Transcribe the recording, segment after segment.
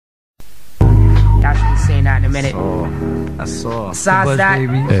Y'all should be seeing that in a minute. I saw. Besides that,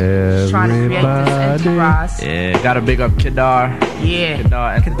 just trying to create this enterprise. Yeah, gotta big up Kedar. Yeah.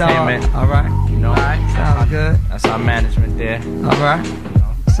 Kedar Entertainment. All right. You know, sounds good. That's our management there. All right.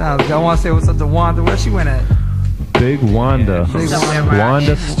 Sounds good. I want to say what's up to Wanda. Where she went at? Big Wanda.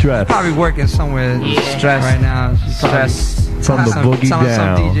 Wanda Stress. Probably working somewhere. Stress right now. She's Stress from the boogie telling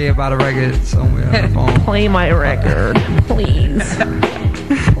down. Some DJ about a record somewhere on the phone. Play my record, please.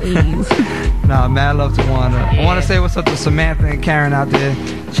 Please. Nah, mad love to Wanda. I want to say what's up to Samantha and Karen out there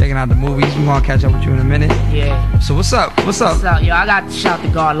checking out the movies. We're going to catch up with you in a minute. Yeah. So what's up? What's up? Yo, I got to shout the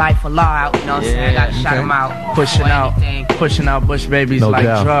God Life for Law out, you know what I'm saying? I got to shout him out. Pushing out Bush babies like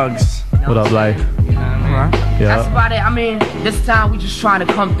drugs. What up, Life? You know what I mean? That's about it. I mean, this time we just trying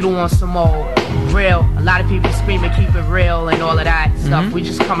to come through on some old real. A lot of people screaming, keep it real and all of that stuff. We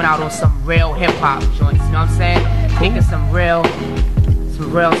just coming out on some real hip-hop joints, you know what I'm saying? Thinking some real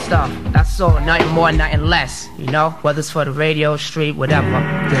stuff. That's all. Nothing more, nothing less. You know? Whether it's for the radio, street, whatever.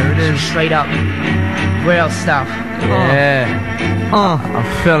 There it is. Straight up. Real stuff. Yeah.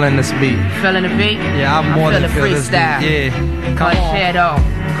 I'm feeling this beat. Feeling the beat? Yeah, I'm more than feeling freestyle. Yeah. Come on. Shit on.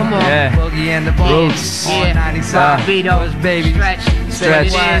 Come on. Yeah. Boogie and the Boots. Yeah. 97. Bobbito. Baby.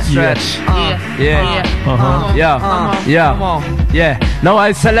 Stretch. Yeah. Now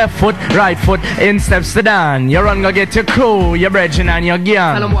I say left foot, right foot, in steps to down. You run go get your crew, your brethren and your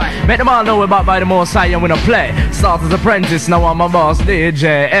gang. Tell 'em what. Make them all know about by the most high and we don't play. Start as apprentice, now I'm a boss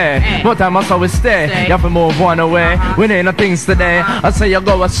DJ. But time I always stay. You have to move one away. We need no things today. I say you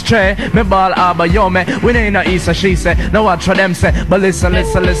go astray. Me ball aber yo me. We need no Easter, she say. Now watch for them say. But listen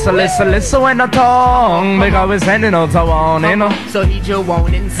when I tongue. Because we're sending out a warning. So he just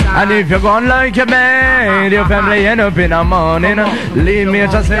won't inside. And if you're gone like you made, your family end up in a morning. Leave me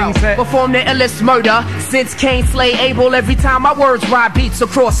just say. Perform the illest murder since Cain slay Abel. Every time my words ride beats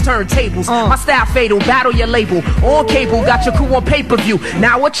across turntables. My style fatal, battle your label. On cable, got your crew on pay-per-view.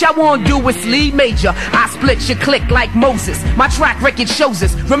 Now what y'all wanna do is lead major. I split your click like Moses. My track record shows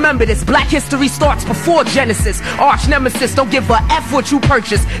us. Remember this, black history starts before Genesis. Arch nemesis, don't give a F what you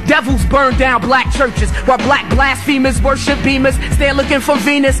purchase. Devils burn down black churches while black blasphemers worship beamers. Stand looking for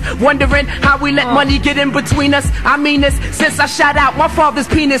Venus, wondering how we let money get in between us. I mean this, since I shot out my father's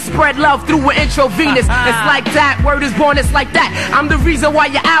penis, spread love through an intravenous. It's like that, word is born, it's like that. I'm the reason why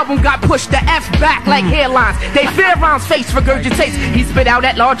your album got pushed the F back like hairlines. They fear rounds face regurgitates. He spit out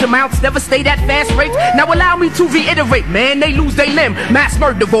at large amounts, never stayed at fast rates. Now allow me to reiterate, man, they lose their limb. Mass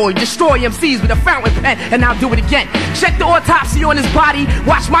murder void, destroy MCs with a fountain pen, and I'll do it again. Check the autopsy on his body,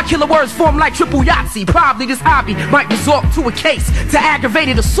 watch my killer words form like triple Yahtzee. Probably this hobby might resort to a case to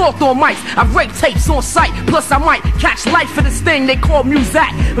aggravated assault on mics. I've raped tapes on sight, plus I might catch life for this thing they call music.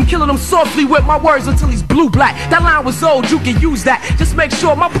 I'm killing them softly with my words until he's blue black. That line was old, you can use that. Just make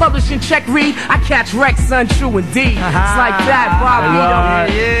sure my publishing check read, I catch Rex, son, true indeed. It's like that, Bobbito.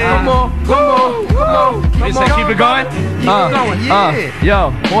 Come on. You say keep it going?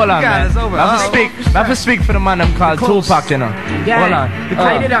 Yo, hold on, man. I have to speak for the man I'm called Tupac, you know. Hold on.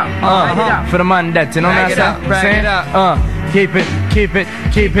 Tighten it up. For the man that, you know what I'm saying?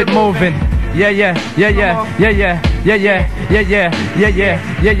 Keep it moving. Yeah.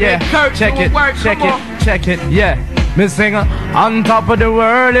 Check it, yeah. Me sing on top of the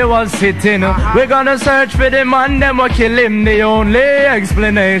world he was sitting. We're gonna search for the man, them will kill him. The only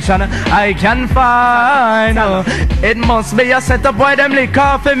explanation I can find, it must be a setup why them lick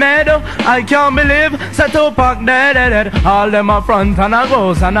off a medal. I can't believe set up back dead. All them are front and I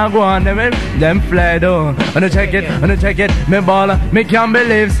goes and I go on them fled. And check it, me baller, me can't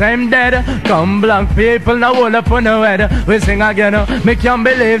believe same dead. Come black people now all up on the head. We sing again, me can't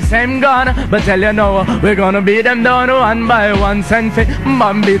believe same gone. But tell you now, we're gonna beat them down one by one. Send fit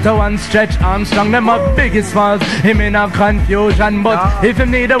Bobbito one Stretch Armstrong, them my biggest fans. Him in a confusion, but if him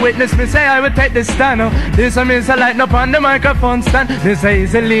need a witness, me say I will take the stand. This one means I light up on the microphone stand. Me say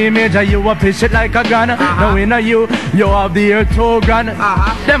easily major, you a pitch it like a gun. Now we know you have the ear 2 grand.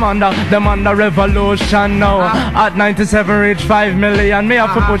 Them under revolution now. At 97 reach 5 million. Me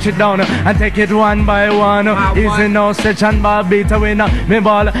have to push it down and take it one by one. Easy no Stretch and Bobbito winner. Me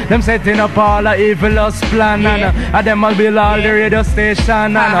ball, them setting up all the evilous plan. And them will build all the radio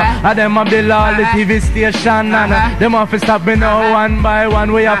station. And them will build all the TV station. And them have to stop me now one by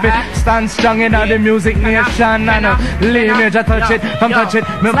one. We have to stand strong in the music nation. Leave me just touch it, come touch it.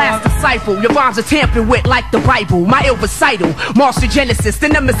 Last disciple, your rhymes are tampered with like the Bible. My ill recital, Master Genesis, the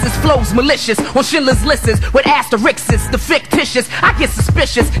nemesis flows malicious on Schindler's lists with asterisks, the fictitious. I get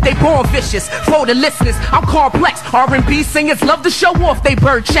suspicious, they born vicious. For the listeners, I'm complex. R&B singers love to show off they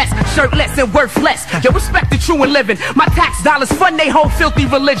bird chest, shirtless and worthless. Yo, respect the true and living. My tax dollars fund they whole filthy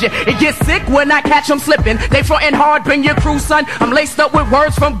religion. It gets sick when I catch them slipping. They frontin' hard, bring your crew, son. I'm laced up with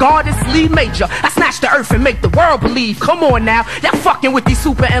words from God, it's Lee Major. I snatch the earth and make the world believe. Come on now, y'all fucking with these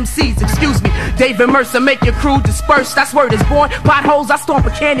super MCs, excuse me. David Mercer, make your crew disperse. That's word is born. Potholes, I stomp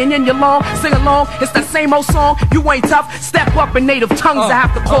a canyon in your lawn. Sing along, it's that same old song. You ain't tough, step up in native tongues. I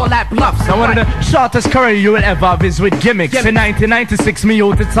have to call that bluff. So one of the shortest career you will ever have is with gimmicks. In 1996, me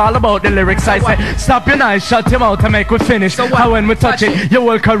out, it's all about the lyrics. I say, stop your knife, shut him out and make we finish. How when we touch it, your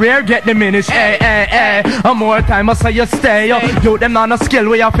whole career get diminished. Hey, hey, hey, a more time I say you stay. Yo, you them not no skill,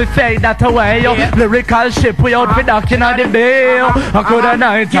 we have to fade that away. Yo, lyrical ship, we out for docking on the day. Yo, I could have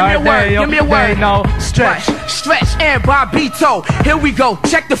night or day. Give me a word. Now, stretch. Stretch and Bobbito. Here we go.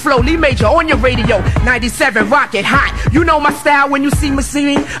 Check the flow. Lee Major on your radio. 97 rocket hot. You know my style when you see me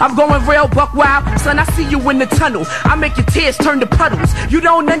singing. I'm going real buck wild. Son, I see you in the tunnel. I make your tears turn to puddles. You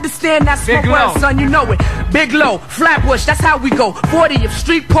don't understand that's my world, son. You know it. Big Low, Flatbush, that's how we go. 40th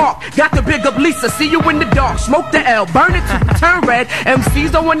Street Park. Got to big up Lisa. See you in the dark. Smoke the L. Burn it to turn red.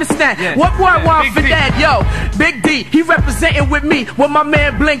 MCs don't understand. What word want for that? Yo, Big D, he representing with me. When my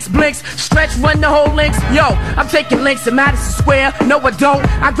man Blinks. Stretch run the whole links. Yo, I'm taking links in Madison Square. No, I don't.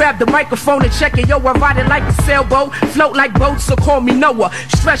 I grab the microphone and check it. Yo, I ride it like a sailboat. Float like boats, so call me Noah.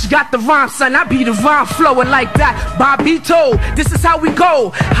 Stretch got the rhyme, son. I be the rhyme flowing like that. Bobbito, this is how we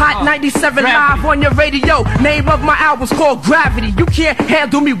go. Hot 97 live on your radio. Name of my album's called Gravity. You can't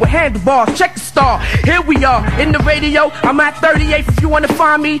handle me with handlebars. Check the star. Here we are in the radio. I'm at 38 if you wanna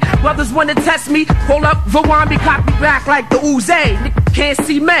find me. Brothers wanna test me. Pull up, rewind me, copy back like the Uzi. Can't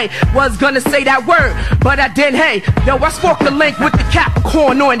see me. Was gonna say that word, but I didn't. Hey, yo, I spoke the link with the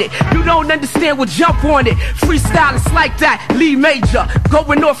Capricorn on it. You don't understand, we'll jump on it. Freestyle is like that. Lee Major,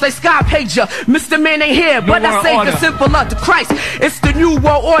 going off like Sky Pager. Mr. Man ain't here, but I say the simpler to Christ. It's the new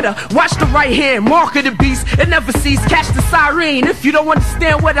world order. Watch the right hand, mark of the beast. It never cease. Catch the siren. If you don't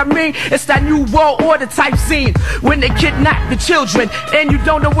understand what I mean, it's that new world order type scene. When they kidnap the children, and you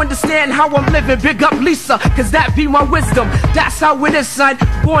don't understand how I'm living. Big up Lisa, cause that be my wisdom. That's how it is, son.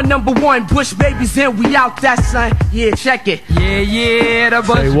 Born #1, Bush babies, and we out that, son. Yeah, check it. Yeah, the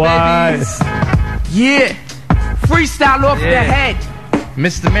Bush babies. Yeah, freestyle off the head.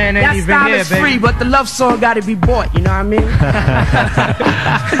 Mr. Man ain't that even style here, is baby. free, but the love song gotta be bought, you know what I mean?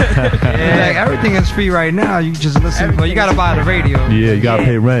 Like, everything is free right now. You just listen, but you gotta buy the radio. Yeah, you gotta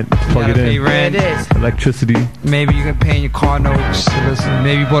pay rent. Plug it in. Pay rent. It is. Electricity. Maybe you can pay in your car notes to listen.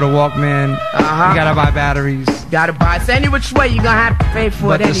 Maybe you bought a Walkman. You gotta buy batteries. Gotta buy it. So any which way you gonna have to pay for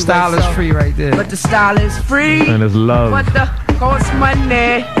But it anyway. the style is free right there. But the style is free. And it's love. But the costs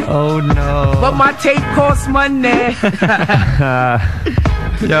money. Oh no. But my tape costs money.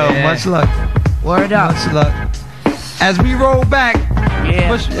 Yo, much luck. Word up. Much luck. As we roll back,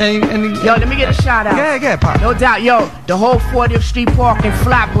 Bush, yo, let me get a shout out. Yeah, pop. No doubt, yo, the whole 40th Street Park in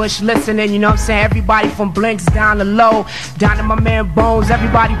Flatbush listening, you know what I'm saying? Everybody from Blinks down to Low, down to my man Bones,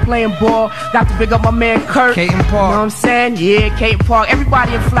 everybody playing ball. Got to big up my man Kurt. Caton Park. You know what I'm saying? Yeah, Caton Park.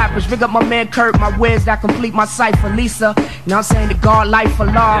 Everybody in Flatbush, big up my man Kurt, my Wiz that complete my cipher, Lisa. You know what I'm saying? The God Life for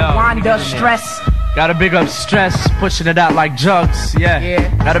Law, Wanda, Stress. Gotta big up Stress, pushing it out like jugs, yeah.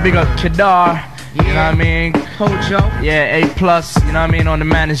 Gotta big up Kedar, you know what I mean? Kojo. Yeah, A+, you know what I mean, on the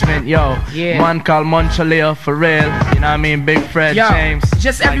management, yo. Man called Monchalia, for real, you know what I mean? Big Fred, yo, James.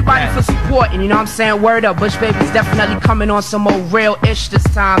 Just everybody for supporting, you know what I'm saying? Word up, Bush Baby's definitely coming on some more real-ish this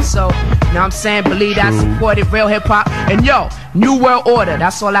time, so, you know what I'm saying? Believe that, support it, real hip-hop. And yo, New World Order,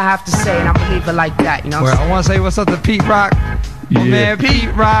 that's all I have to say, and I believe it like that, you know what I'm saying? I wanna say what's up to Pete Rock. My man Pete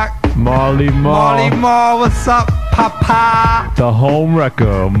Rock. Marley Marl, what's up, Papa? the home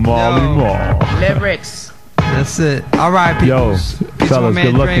wrecker, Marley Marl. Lyrics. That's it. All right, people. Yo, Peace to my fellas, man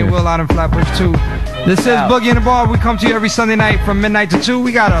good looking. Drain Will out in Flatbush too. This is Boogie in the Bar. We come to you every Sunday night from midnight to 2.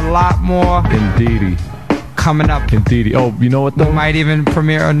 We got a lot more Indeedy. coming up. Indeedy. Oh, you know what though? We might even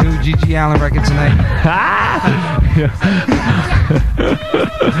premiere a new Gigi Allen record tonight.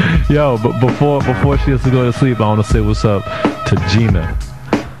 Yo, but before she has to go to sleep, I want to say what's up to Gina.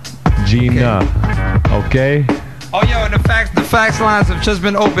 Okay? Oh, yo, and the fax lines have just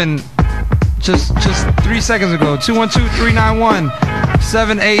been opened just 3 seconds ago.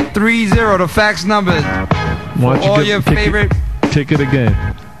 212-391-7830. The fax number. Why don't you all your favorite. Kick it again.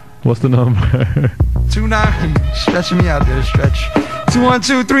 What's the number? 29. Stretching me out there, Stretch.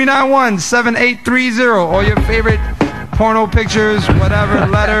 212-391-7830. All your favorite porno pictures, whatever,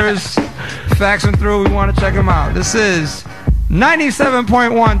 letters, fax them through. We want to check them out. This is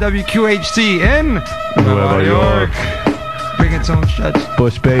 97.1 WQHT in Nueva York. Bring it to them, Stretch.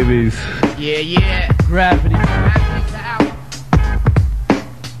 Bush Babies. Yeah. Gravity.